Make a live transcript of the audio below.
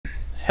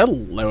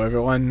Hello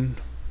everyone,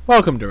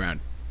 welcome to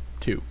round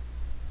 2.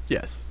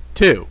 Yes,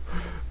 2.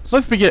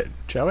 Let's begin,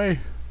 shall we?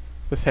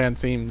 This hand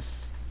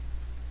seems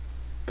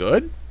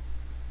good.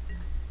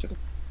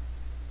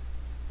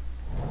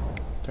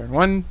 Turn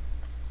 1,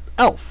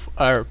 elf,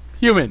 or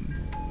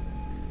human.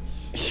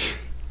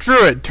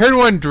 Druid, turn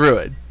 1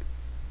 druid.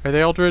 Are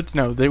they all druids?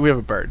 No, we have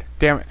a bird.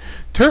 Damn it.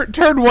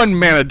 Turn 1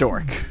 mana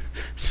dork.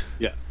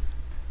 Yeah.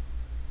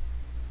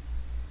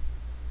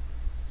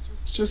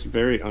 It's just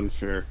very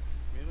unfair.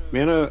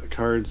 Mana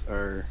cards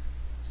are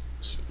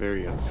just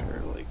very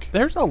unfair. Like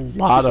there's a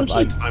lot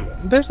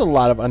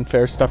of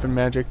unfair stuff in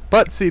Magic,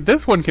 but see,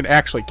 this one can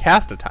actually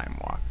cast a Time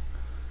Walk.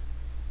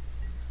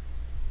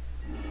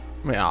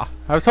 Yeah,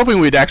 I was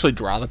hoping we'd actually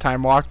draw the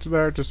Time Walk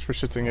there just for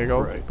shits and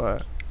giggles, right.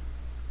 But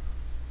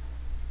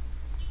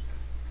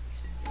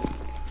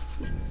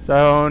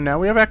so now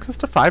we have access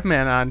to 5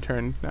 mana on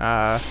turn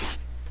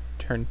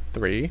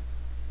 3.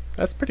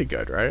 That's pretty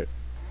good, right?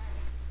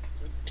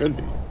 Could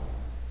be.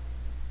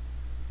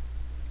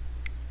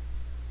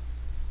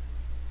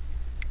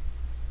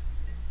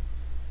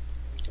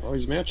 Oh,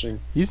 he's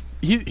matching. He's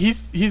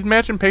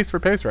matching pace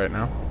for pace right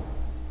now.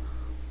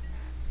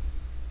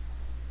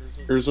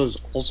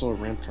 Urza's also a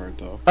ramp card,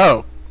 though.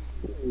 Oh.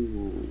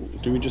 Ooh,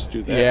 do we just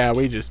do that? Yeah,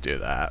 we just do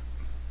that.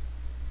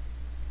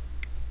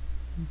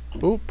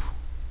 Boop.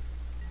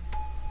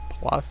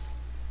 Plus.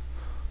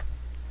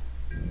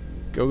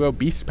 Go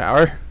beast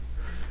power.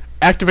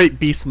 Activate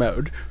beast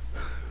mode.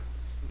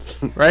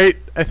 Right?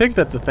 I think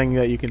that's a thing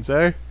that you can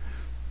say.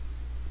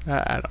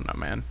 I don't know,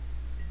 man.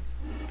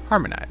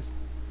 Harmonize.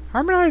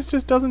 Harmonize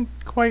just doesn't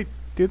quite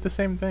do the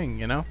same thing,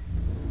 you know?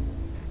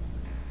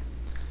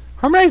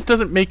 Harmonize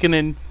doesn't make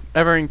an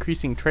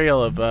ever-increasing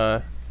trail of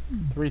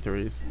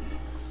 3/3s.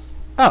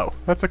 Oh,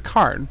 that's a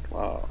card.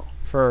 Wow.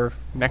 For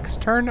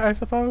next turn, I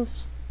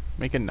suppose?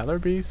 Make another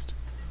beast?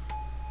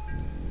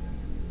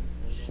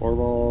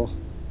 4-ball.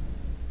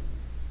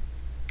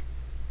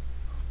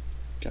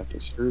 Got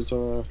this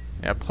Urza.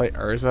 Yeah, play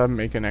Urza,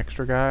 make an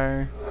extra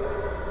guy.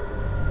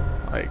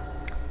 Like...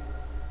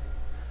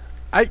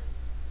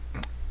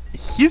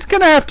 He's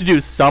gonna have to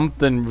do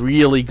something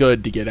really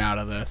good to get out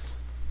of this.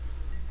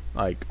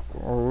 Like,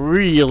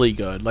 really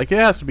good. Like, it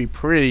has to be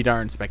pretty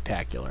darn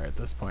spectacular at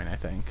this point, I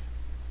think.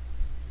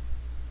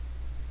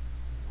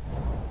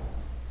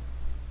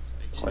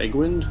 Plague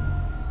Wind?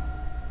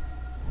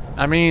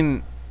 I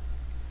mean...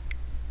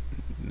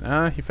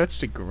 he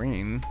fetched a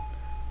green.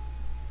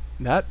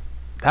 That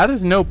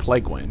is no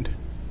Plague Wind.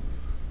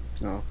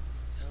 No.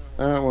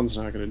 That one's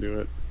not gonna do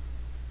it.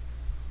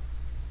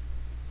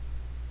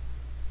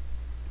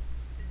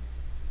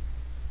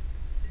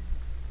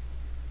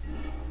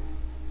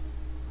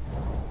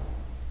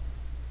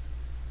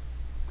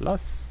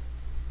 Plus.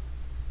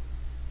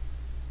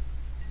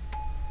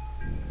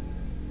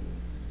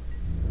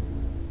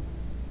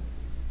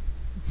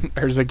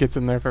 Urza gets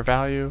in there for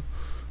value.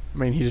 I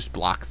mean, he just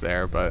blocks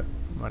there, but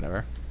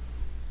whatever.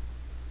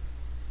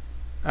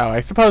 Oh,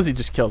 I suppose he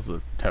just kills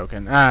the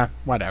token.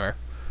 Whatever.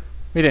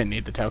 We didn't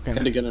need the token.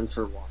 Had to get in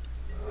for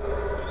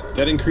 1.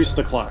 That increased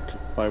the clock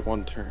by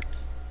 1 turn.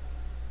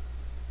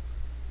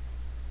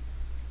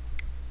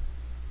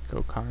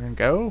 Go, Karn,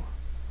 go.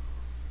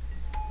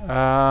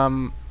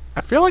 I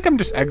feel like I'm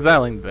just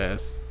exiling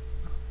this.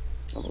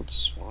 Oh,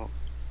 swamp.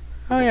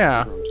 Oh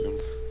yeah,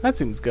 that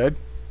seems good.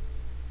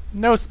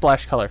 No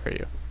splash color for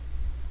you.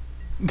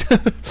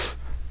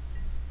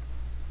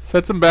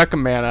 Sets him back a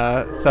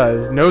mana,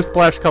 says no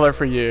splash color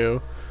for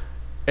you,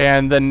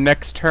 and then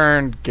next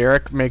turn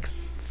Garrick makes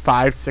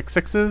 5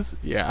 6/6s?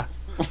 Yeah.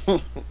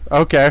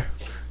 Okay.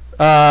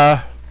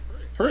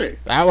 Hooray.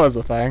 That was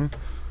a thing.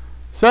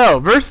 So,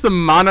 versus the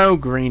mono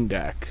green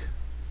deck.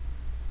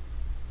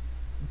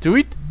 Do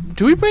we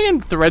bring in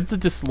Threads of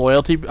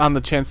Disloyalty on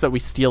the chance that we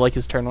steal like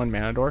his turn 1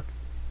 mana dork?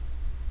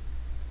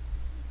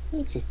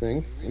 That's a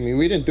thing. I mean,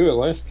 we didn't do it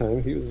last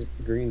time. He was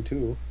green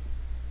too.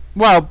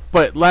 Well,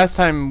 but last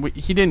time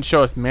he didn't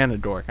show us mana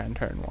dork on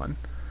turn 1.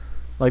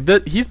 Like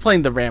he's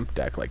playing the ramp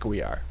deck like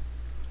we are.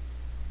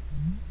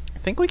 I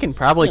think we can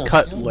probably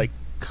cut like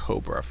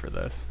Cobra for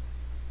this.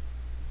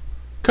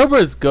 Cobra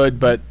is good,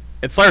 but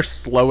it's our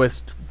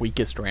slowest,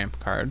 weakest ramp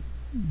card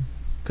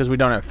because we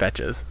don't have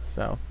fetches.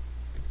 So.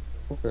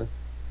 Okay.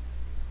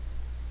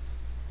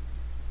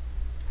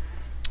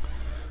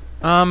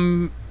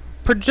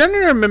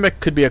 Progenitor Mimic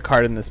could be a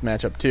card in this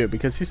matchup too,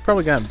 because he's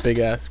probably got big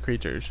ass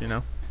creatures, you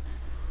know?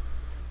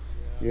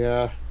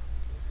 Yeah.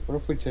 What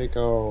if we take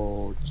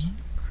out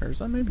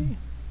Urza maybe?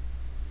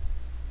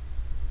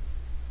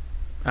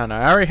 I don't know,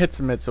 I already hit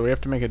submit, so we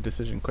have to make a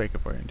decision quick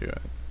if we're gonna do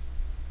it.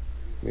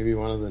 Maybe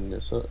one of the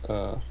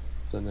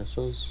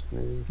Nissas,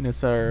 maybe?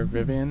 Nissa or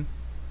Vivian?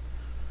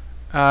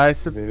 I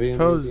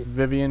suppose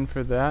Vivian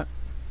for that.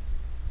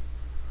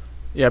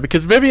 Yeah,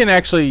 because Vivian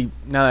actually,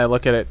 now that I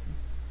look at it,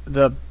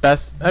 the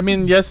best... I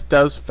mean, yes,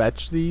 does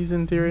fetch these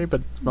in theory,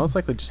 but it's most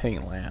likely just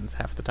hitting lands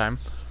half the time.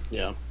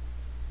 Yeah.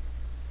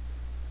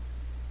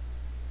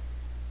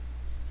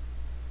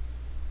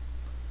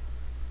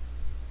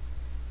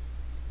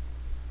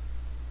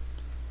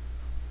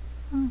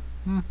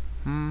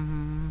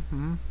 There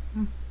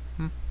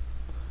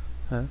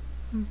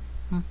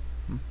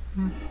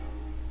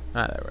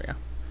we go.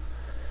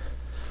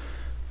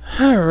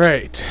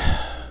 Alright.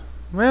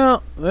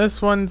 Well,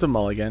 this one's a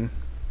mulligan.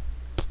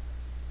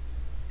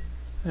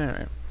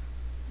 Alright.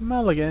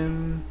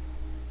 Mulligan.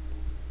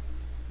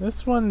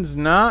 This one's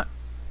not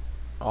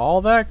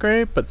all that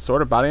great, but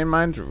Sword of Body and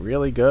Mind's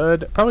really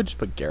good. Probably just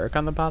put Garrick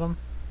on the bottom.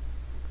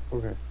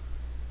 Okay.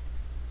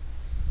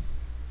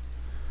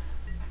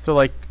 So,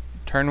 like,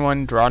 turn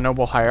 1, draw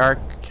Noble Hierarch,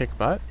 kick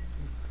butt.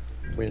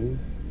 Win.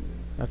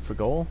 That's the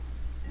goal.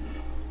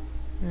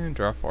 And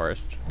draw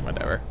Forest.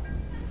 Whatever.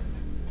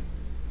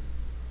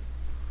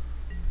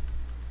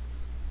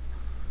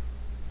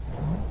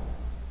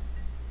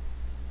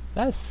 Is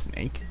that a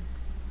snake?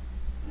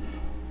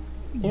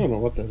 I don't know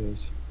what that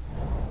is.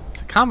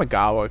 It's a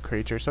Kamigawa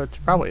creature, so it's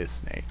probably a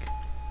snake.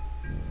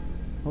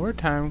 Over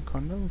time,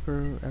 Kondo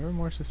grew ever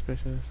more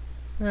suspicious.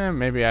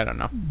 Maybe, I don't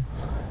know.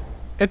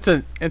 It's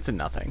a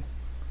nothing.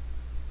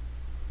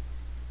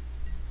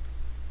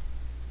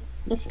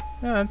 Nissa.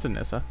 Yeah, that's a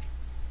Nissa.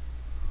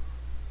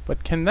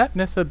 But can that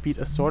Nissa beat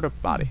a Sword of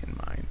Body and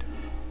Mind?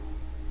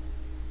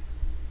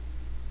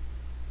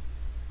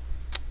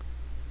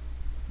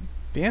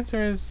 The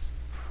answer is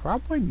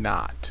probably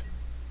not.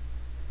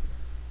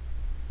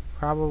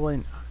 Probably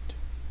not.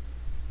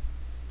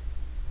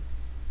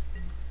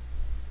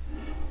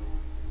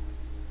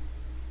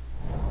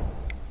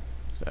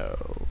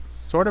 So,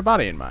 Sword of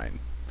Body and Mind.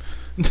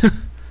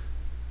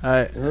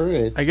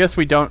 Alright. I guess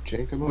we don't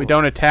Jank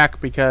 'em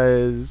attack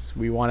because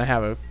we want to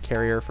have a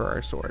carrier for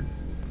our sword.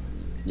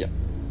 Yeah.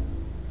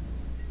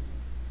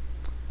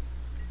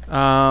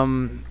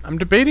 I'm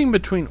debating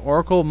between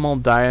Oracle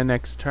Moldiah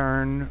next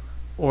turn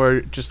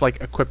or just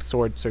like equip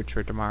sword, search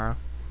for tomorrow.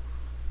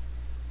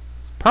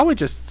 Probably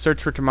just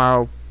search for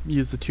tomorrow,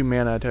 use the 2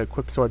 mana to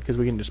equip sword because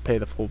we can just pay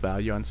the full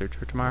value on search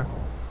for tomorrow.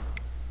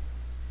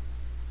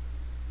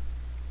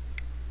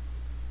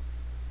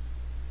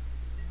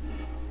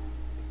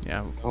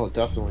 Yeah. Oh,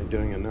 definitely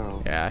doing it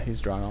now. Yeah, he's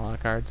drawing a lot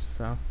of cards,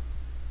 so.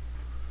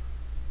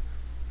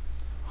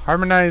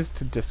 Harmonize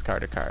to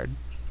discard a card.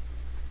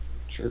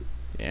 Sure.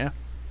 Yeah,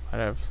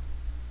 whatever.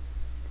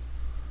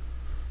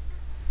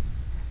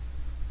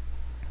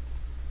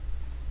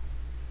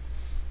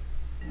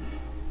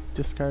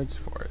 Discards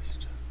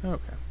Forest.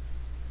 Okay.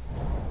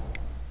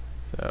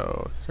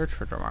 So, search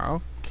for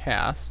tomorrow.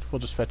 Cast. We'll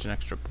just fetch an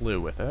extra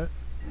blue with it.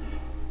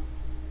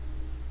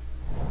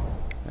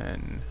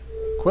 And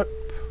equip.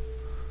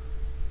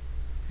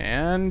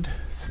 And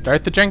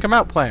start the jank 'em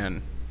out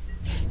plan.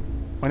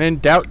 When in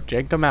doubt,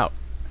 jank 'em out.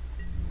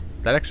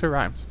 That actually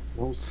rhymes.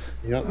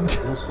 Yep,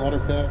 no slaughter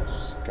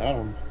packs. Got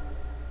him.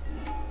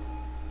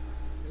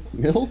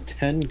 Mill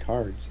 10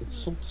 cards. It's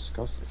so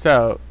disgusting.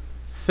 So,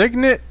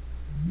 Signet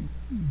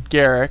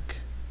Garrick,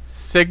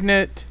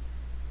 Signet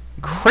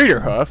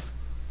Craterhoof,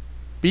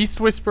 Beast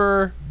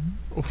Whisperer,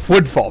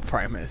 Woodfall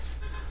Primus.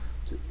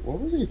 What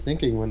were they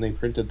thinking when they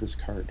printed this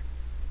card?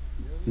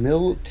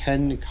 Mill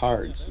 10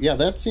 cards. Yeah,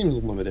 that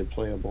seems limited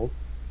playable.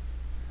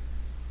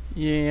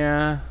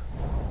 Yeah.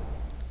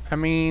 I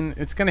mean,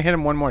 it's going to hit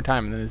him one more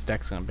time and then his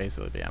deck's going to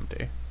basically be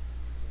empty.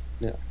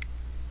 Yeah.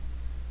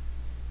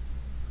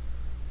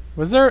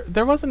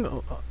 There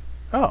wasn't...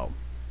 Oh.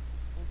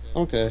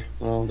 Okay,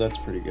 well, that's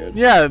pretty good.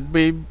 Yeah,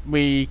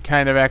 we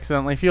kind of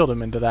accidentally fueled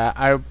him into that.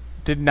 I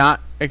did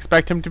not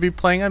expect him to be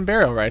playing on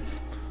burial rights.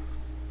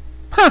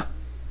 Huh.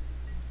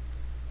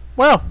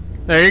 Well,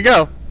 there you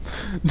go.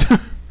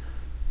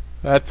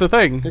 That's the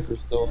thing. I think we're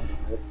still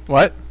okay.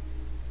 What?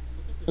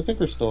 I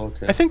think we're still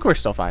okay. I think we're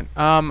still fine.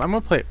 I'm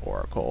gonna play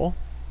Oracle.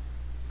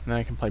 And then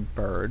I can play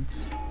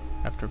Birds.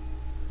 After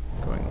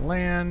going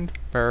land,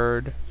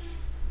 bird.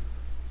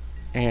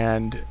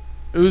 And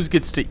Ooze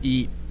gets to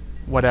eat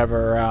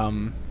whatever,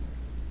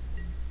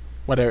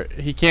 whatever.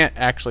 He can't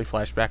actually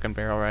flash back on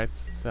barrel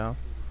rights, so.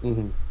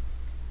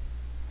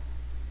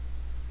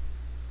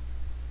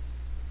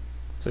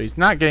 So he's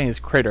not getting his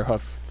Crater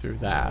Hoof through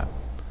that.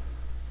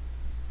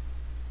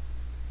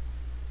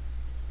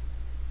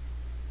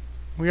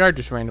 We are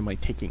just randomly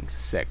taking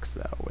 6,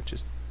 though, which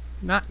is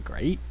not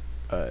great,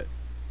 but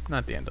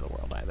not the end of the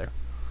world either.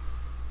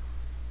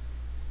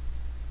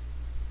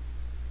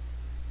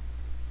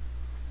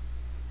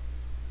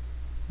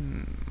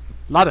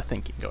 A lot of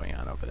thinking going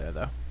on over there,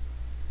 though.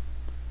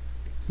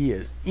 He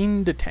is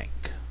in the tank.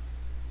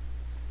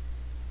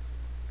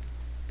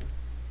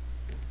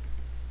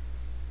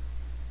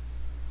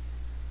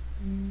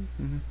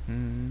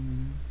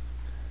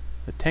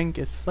 The tank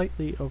is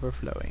slightly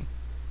overflowing.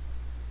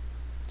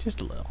 Just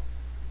a little.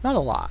 Not a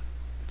lot.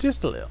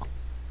 Just a little.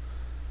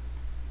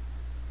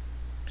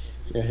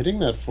 Yeah, hitting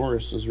that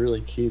forest is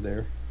really key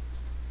there.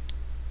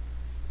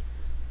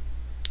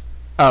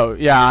 Oh,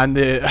 yeah, on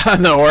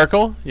the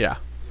Oracle? Yeah.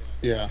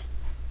 Yeah.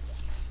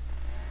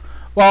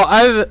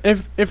 Well,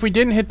 if we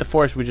didn't hit the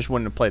forest, we just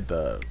wouldn't have played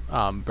the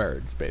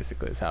birds,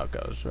 basically, is how it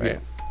goes,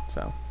 right? Yeah.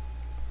 So.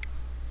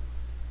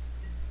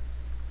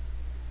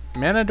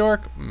 Mana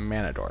Dork,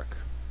 Mana Dork.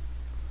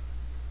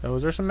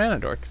 Those are some Mana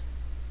Dorks.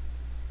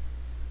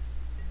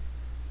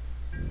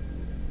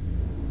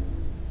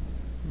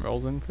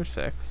 Rolls in for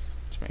 6,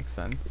 which makes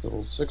sense.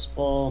 Little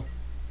 6-ball.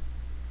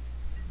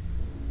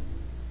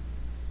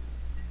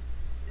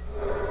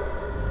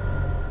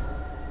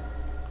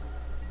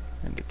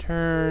 End of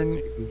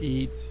turn.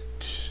 Eat.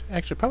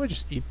 Actually, probably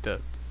just eat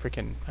the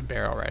freaking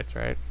barrel rights,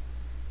 right?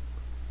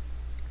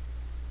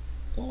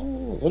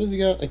 Oh, what does he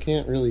got? I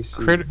can't really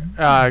see.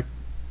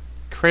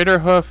 Crater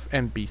Hoof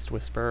and Beast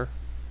Whisperer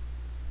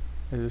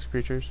is his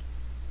creatures.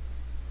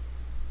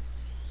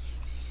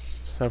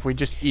 So if we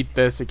just eat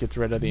this, it gets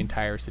rid of the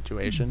entire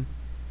situation.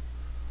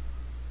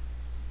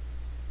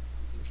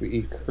 If we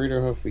eat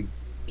Crater Hoof, we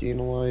gain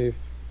a life.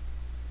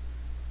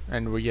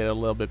 And we get a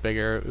little bit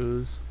bigger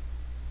ooze.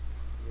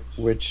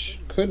 Which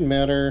could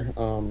matter.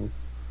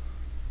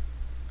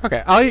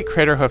 Okay, I'll eat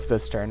Crater Hoof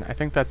this turn. I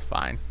think that's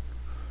fine.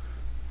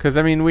 Because,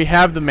 I mean, we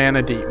have the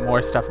mana to eat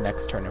more stuff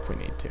next turn if we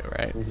need to,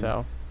 right?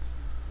 Mm-hmm.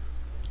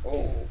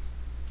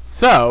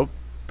 So,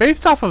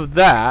 based off of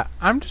that,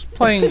 I'm just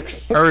playing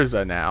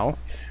Urza now.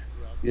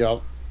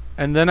 Yep.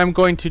 And then I'm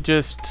going to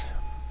just,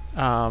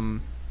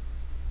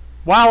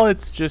 while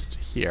it's just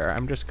here,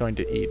 I'm just going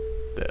to eat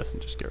this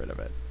and just get rid of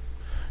it.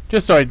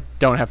 Just so I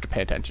don't have to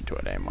pay attention to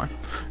it anymore.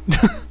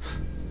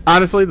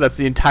 Honestly, that's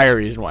the entire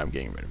reason why I'm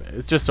getting rid of it.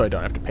 It's just so I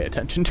don't have to pay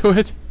attention to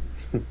it.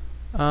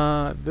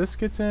 This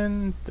gets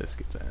in, this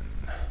gets in.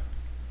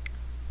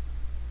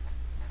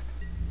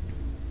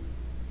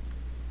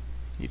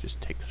 He just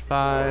takes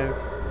 5.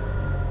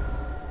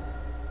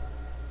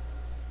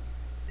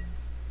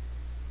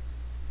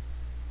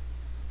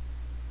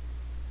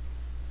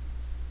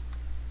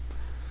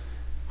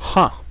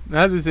 Huh.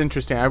 That is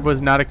interesting. I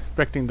was not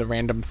expecting the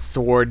random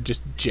sword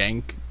just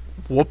jank.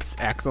 Whoops,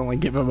 accidentally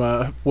give him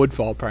a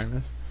Woodfall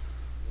Primus.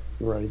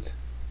 Right.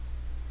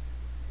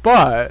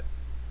 But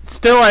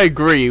still, I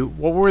agree.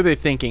 What were they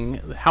thinking?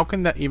 How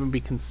can that even be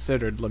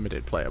considered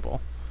limited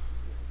playable?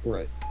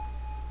 Right.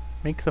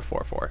 Makes a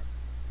 4/4.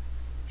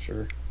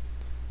 Sure.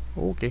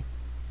 Okay.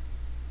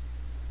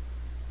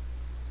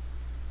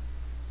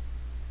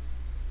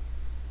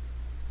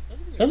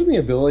 Having the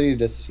ability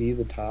to see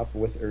the top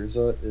with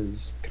Urza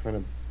is kind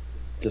of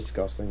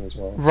disgusting as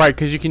well. Right,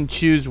 because you can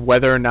choose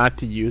whether or not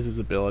to use his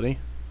ability.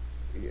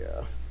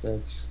 Yeah,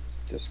 that's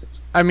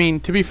disgusting. I mean,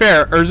 to be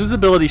fair, Urza's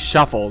ability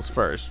shuffles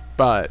first,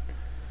 but...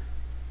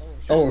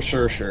 Oh,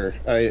 sure.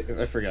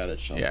 I forgot it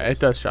shuffles. Yeah, it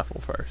does shuffle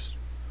first.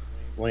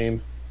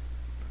 Lame.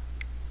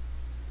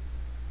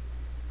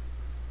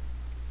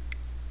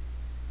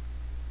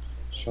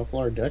 Shuffle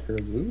our deck or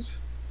lose?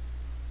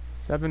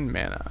 7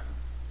 mana.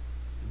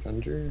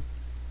 Avenger.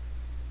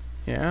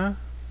 Yeah,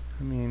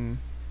 I mean...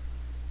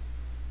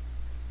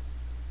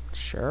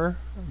 Sure.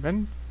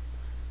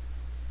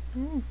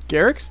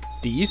 Garrick's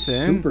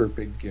decent. Super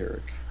big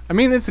Garrick. I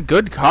mean, it's a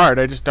good card.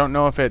 I just don't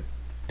know if it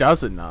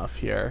does enough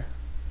here.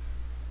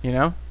 You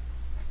know?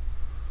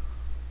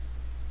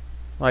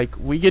 Like,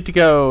 we get to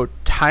go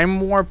Time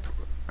Warp,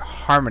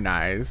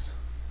 Harmonize.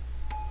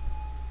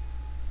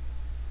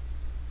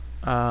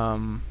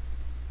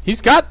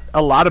 He's got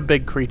a lot of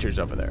big creatures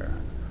over there.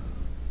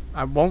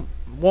 I won't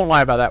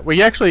lie about that.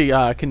 We actually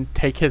can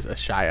take his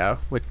Ashaya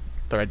with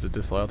Threads of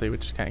Disloyalty,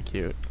 which is kind of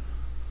cute.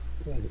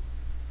 Right.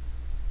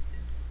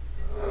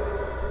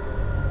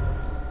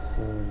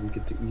 So we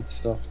get to eat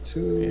stuff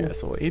too. Yeah,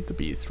 so we'll eat the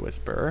Beast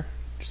Whisperer.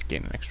 Just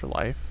gain an extra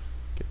life.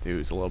 Get the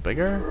ooze a little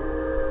bigger.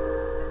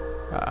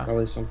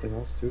 Probably something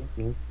else too.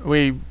 No?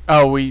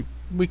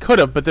 We could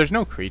have, but there's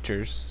no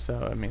creatures,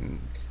 so I mean,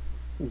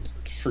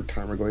 for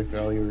Tarmogoyf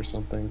value or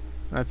something.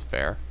 That's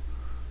fair,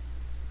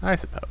 I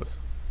suppose.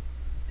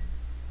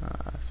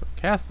 So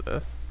cast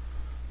this.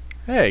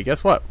 Hey,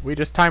 guess what? We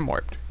just time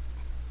warped.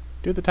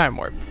 Do the time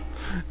warp,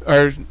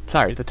 or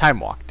sorry, the time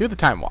walk. Do the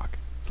time walk.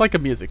 It's like a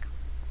music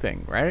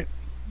thing, right?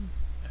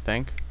 I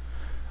think.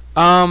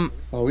 Oh,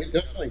 we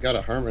definitely got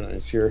to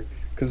harmonize here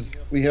because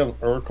we have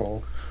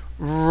Urkel.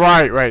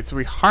 Right. So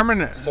we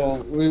harmonize.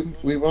 So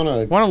we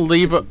want to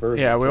leave.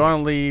 Yeah, we want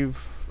to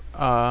leave.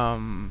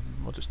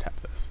 We'll just tap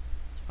this.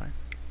 It's fine.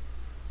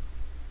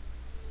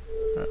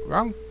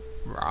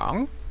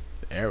 Wrong.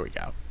 There we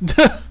go.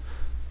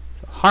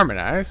 So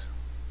harmonize.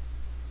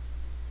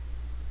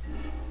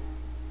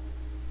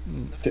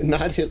 Did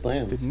not hit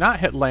lands. Did not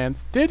hit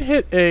lands. Did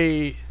hit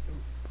a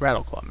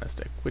Rattleclaw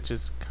Mystic, which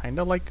is kind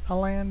of like a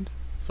land,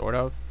 sort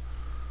of.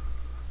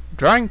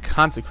 Drawing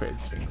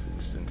Consecrated Sphinx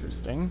is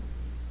interesting.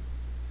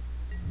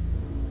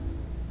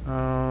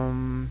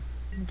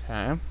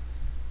 Okay.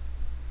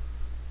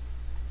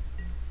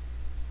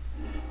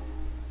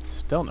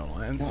 Still no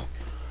lands.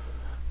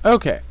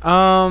 Okay.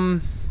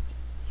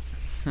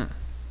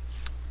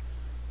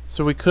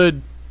 So we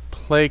could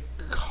play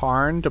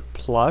Karn to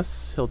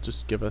plus. He'll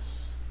just give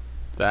us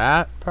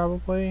that,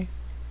 probably.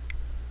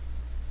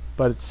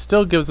 But it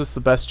still gives us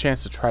the best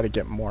chance to try to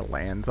get more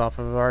lands off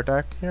of our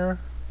deck here.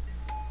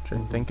 Which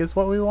I think is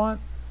what we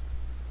want.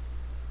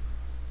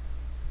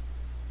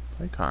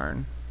 Play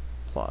Karn.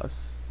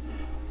 Plus.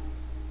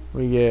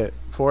 We get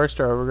Forest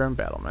or Overgrown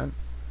Battlement.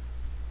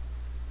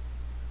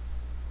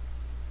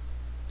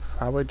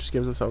 Probably just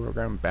gives us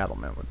Overgrown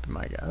Battlement would be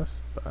my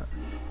guess. But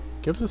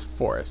gives us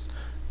Forest.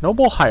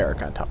 Noble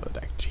Hierarch on top of the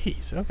deck.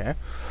 Jeez, okay.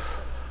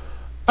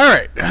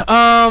 Alright,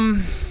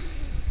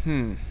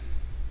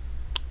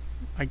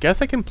 I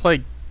guess I can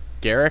play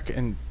Garrick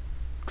and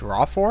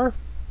draw 4?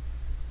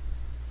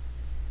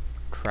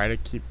 Try to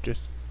keep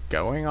just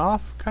going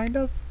off, kind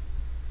of?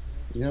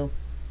 Yeah.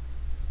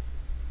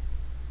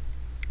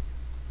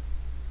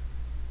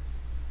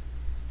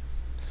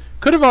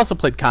 Could have also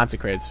played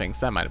Consecrated Sphinx.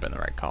 That might have been the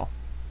right call.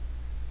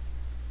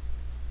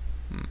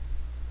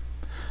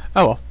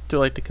 Oh well, too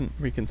late to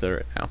reconsider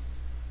it now.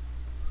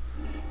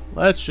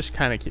 Let's just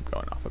kind of keep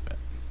going off a bit.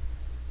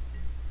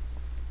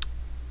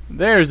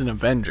 There's an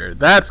Avenger.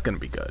 That's going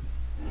to be good.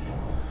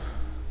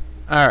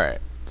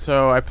 Alright,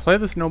 so I play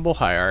this Noble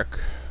Hierarch.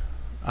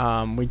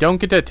 We don't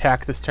get to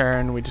attack this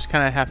turn. We just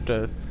kind of have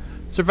to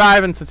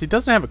survive, and since he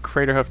doesn't have a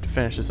Crater Hoof to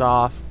finish us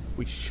off,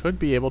 we should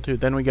be able to.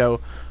 Then we go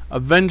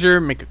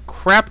Avenger, make a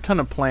crap ton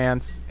of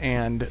plants,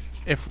 and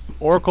if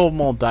Oracle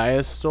Moldiah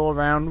is still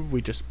around,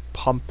 we just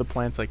pump the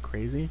plants like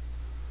crazy.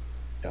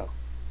 Yeah.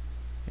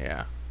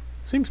 Yeah.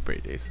 Seems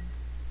pretty decent.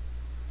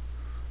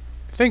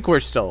 I think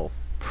we're still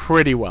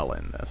pretty well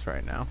in this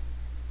right now.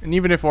 And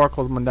even if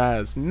Oracle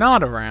Moldiah is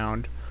not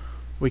around,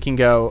 we can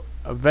go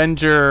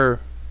Avenger.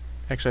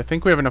 Actually, I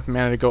think we have enough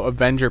mana to go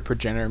Avenger,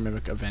 Progenitor,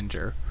 Mimic,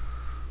 Avenger.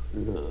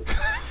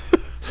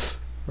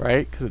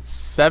 Right? Because it's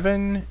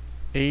 7,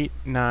 8,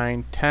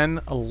 9,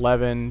 10,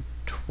 11,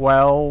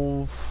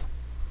 12.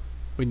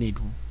 We need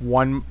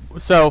one.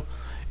 So,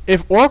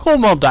 if Oracle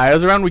Moldiah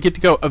is around, we get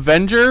to go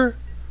Avenger,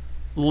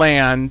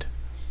 land,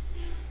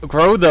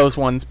 grow those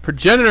ones,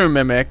 Progenitor,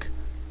 Mimic,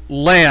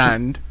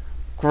 land,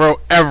 grow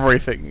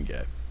everything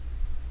again.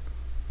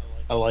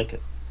 I like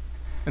it.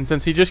 And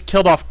since he just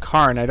killed off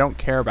Karn, I don't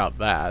care about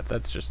that.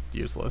 That's just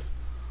useless.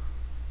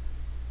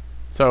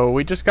 So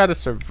we just gotta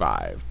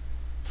survive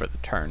for the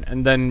turn.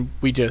 And then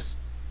we just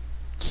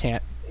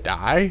can't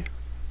die,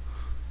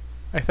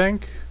 I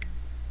think.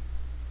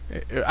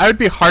 I would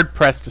be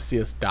hard-pressed to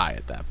see us die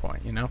at that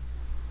point, you know?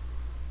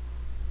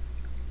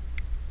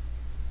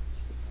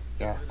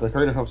 Yeah, the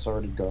Crater Hoof's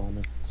already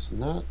gone. It's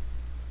not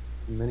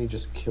many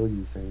just kill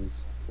you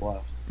things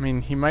left. I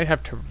mean, he might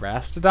have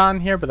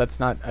Terastodon here, but that's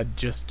not a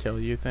just kill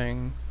you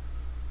thing.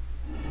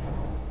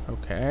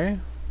 Okay.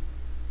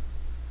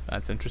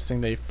 That's interesting.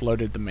 They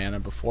floated the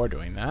mana before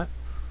doing that.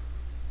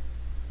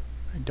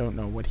 I don't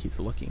know what he's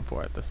looking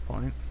for at this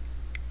point.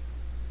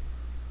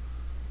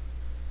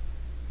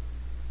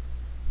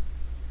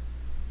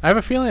 I have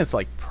a feeling it's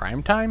like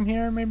prime time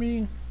here,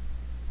 maybe?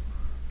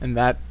 And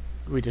that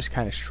we just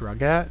kind of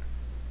shrug at.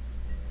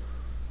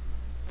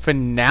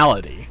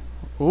 Finality.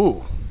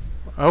 Ooh.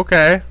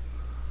 Okay.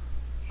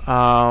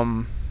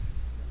 Well,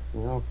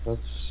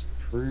 that's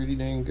pretty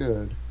dang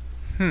good.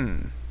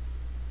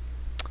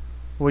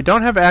 We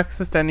don't have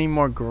access to any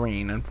more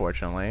green,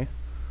 unfortunately.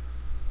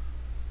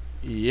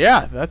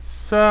 Yeah,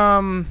 that's,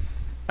 I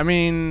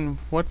mean,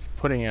 what's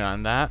putting it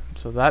on that?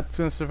 So that's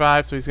gonna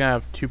survive, so he's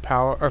gonna have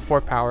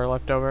 4 power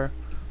left over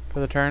for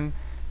the turn.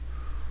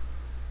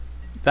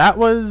 That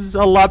was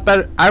a lot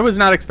better. I was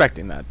not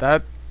expecting that.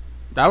 That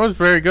was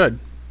very good.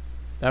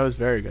 That was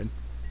very good.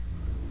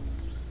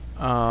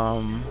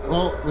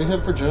 Well, we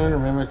have Progenitor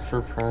Mimic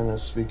for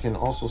Primus. We can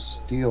also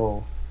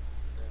steal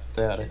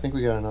that. I think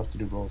we got enough to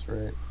do both,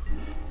 right?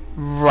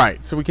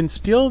 Right. So we can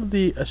steal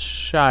the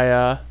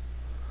Ashaya.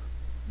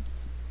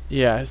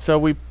 Yeah, so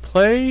we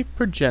play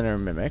Progenitor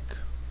Mimic.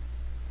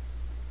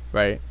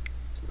 Right.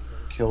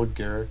 Kill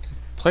Garrick.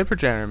 Play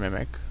Progenitor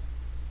Mimic.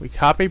 We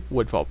copy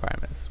Woodfall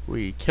Primus.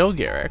 We kill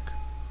Garrick.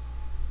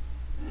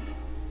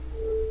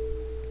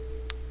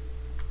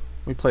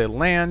 We play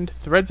land,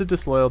 Threads of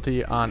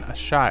Disloyalty on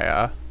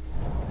Ashaya,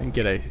 and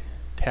get a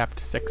tapped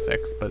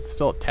 6/6, but it's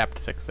still a tapped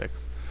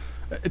 6/6.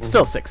 It's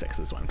still 6/6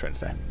 is what I'm trying to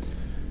say.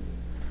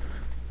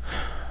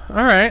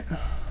 Alright.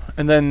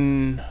 And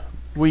then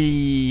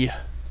we...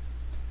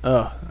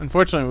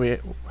 unfortunately we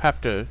have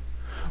to...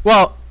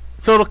 Well,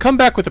 so it'll come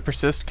back with a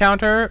persist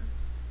counter,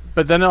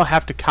 but then it'll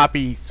have to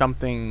copy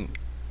something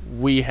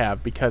we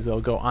have because it'll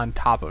go on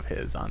top of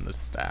his on the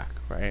stack,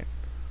 right?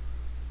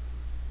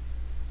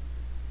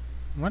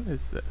 What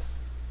is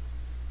this?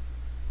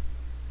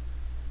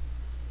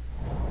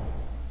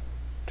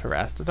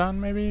 Terastodon,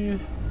 maybe?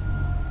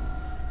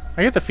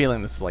 I get the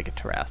feeling this is like a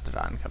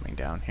Terastodon coming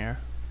down here.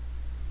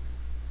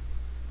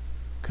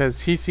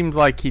 Because he seemed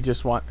like he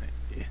just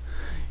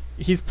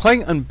he's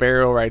playing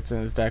Unburial Rites in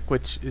his deck,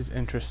 which is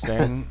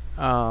interesting.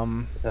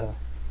 Yeah.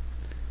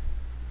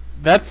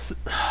 That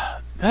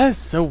is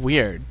so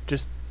weird.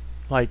 Just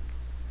like,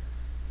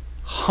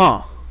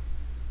 huh?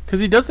 Because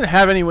he doesn't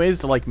have any ways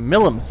to like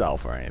mill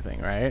himself or anything,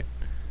 right?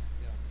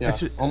 Yeah.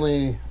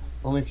 Only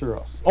through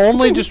us.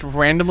 Only just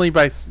randomly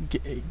by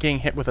getting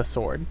hit with a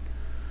sword.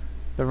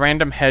 The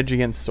random hedge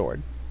against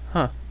sword.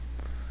 Huh?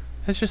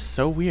 That's just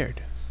so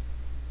weird.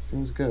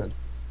 Seems good.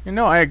 You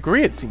know, I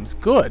agree. It seems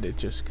good. It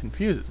just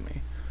confuses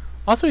me.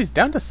 Also, he's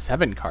down to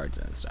 7 cards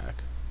in his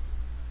deck.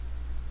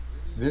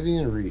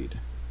 Vivian Reed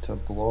to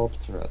blow up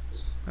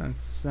threats.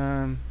 That's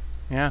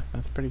yeah,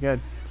 that's pretty good.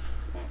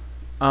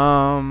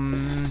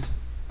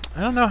 I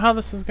don't know how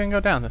this is going to go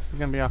down. This is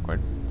going to be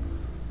awkward.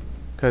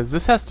 Because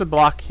this has to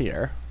block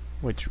here,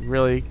 which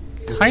really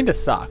kind of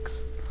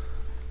sucks.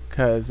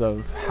 Because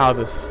of how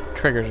the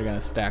triggers are going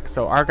to stack.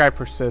 So our guy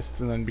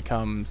persists and then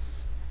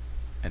becomes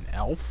an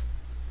elf?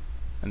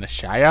 And a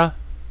Shia?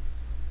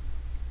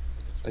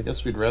 I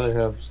guess we'd rather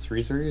have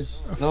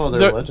 3/3s. No,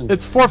 they're legends.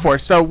 It's 4/4.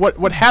 So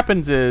what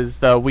happens is,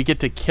 though, we get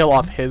to kill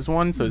off his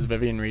one so his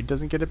Vivian Reed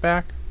doesn't get it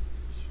back.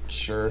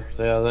 Sure.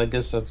 Yeah, I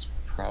guess that's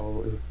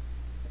probably...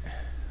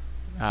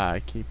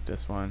 I keep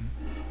this one.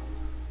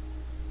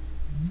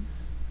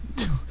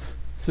 This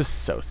is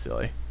so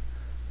silly.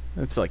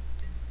 It's like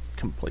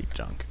complete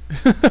junk.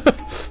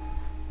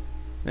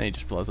 Then he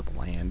just blows up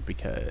land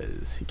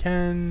because he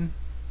can.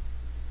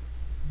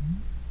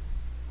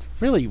 It's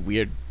really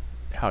weird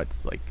how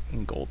it's like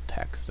in gold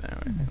text and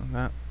everything like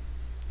that.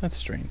 That's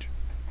strange.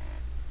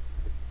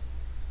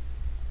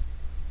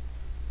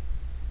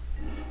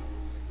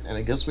 And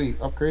I guess we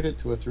upgrade it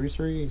to a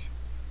 3/3.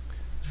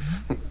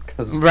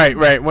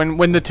 Right.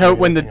 When the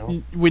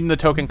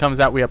token comes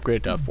out, we upgrade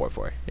it to a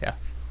 4/4. Yeah.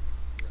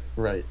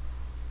 Right.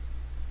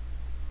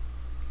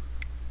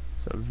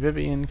 So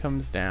Vivian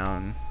comes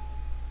down.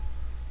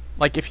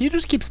 Like, if he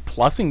just keeps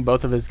plussing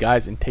both of his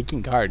guys and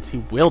taking cards, he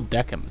will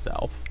deck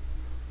himself.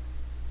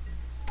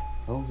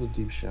 Hell's a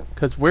deep shot.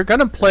 Because we're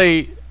gonna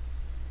play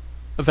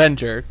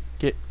Avenger,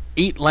 get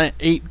eight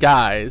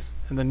guys,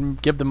 and then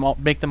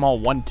make them all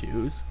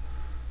 1/2s.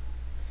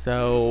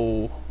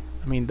 So,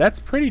 I mean, that's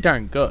pretty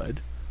darn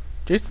good.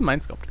 Jason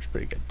Mind Sculptor's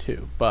pretty good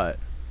too, but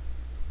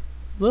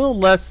a little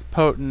less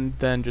potent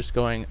than just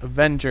going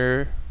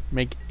Avenger,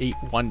 make 8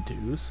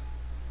 1/2s.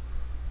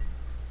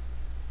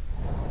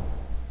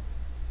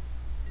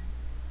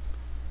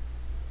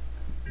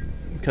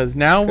 Because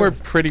now we're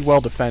pretty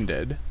well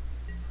defended.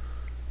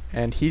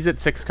 And he's at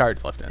 6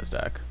 cards left in his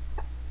deck.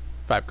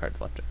 5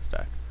 cards left in his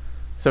deck.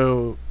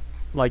 So,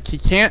 like, he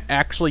can't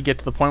actually get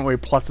to the point where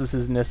he pluses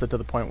his Nissa to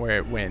the point where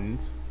it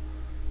wins.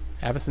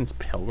 Avacyn's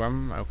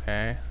Pilgrim,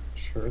 okay.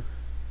 Sure.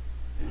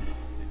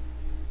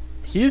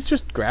 He is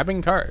just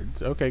grabbing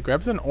cards. Okay,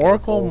 grabs an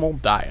Oracle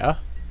Moldiah.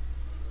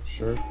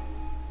 Sure.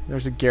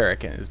 There's a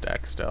Garrick in his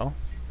deck still.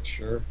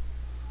 Sure.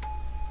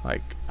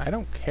 Like, I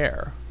don't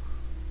care.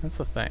 That's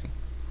the thing.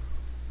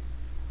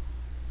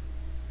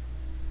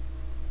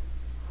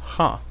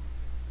 Huh.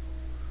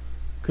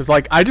 Because,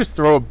 like, I just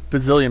throw a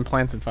bazillion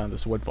plants in front of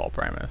this Woodfall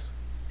Primus.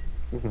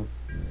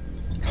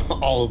 Mm-hmm.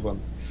 All of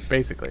them.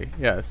 Basically,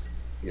 yes.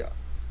 Yeah.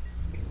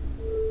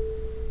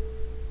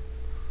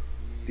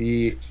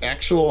 The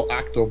actual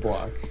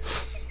Octoblock.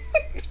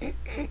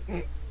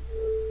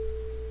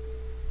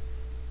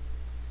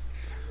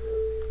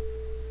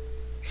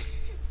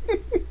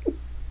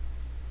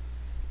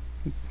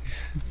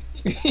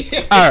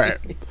 Alright.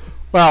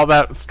 Well,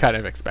 that was kind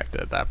of expected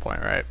at that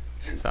point, right?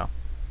 So.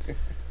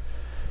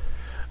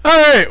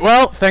 Alright,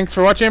 well, thanks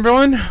for watching,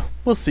 everyone.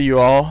 We'll see you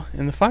all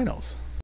in the finals.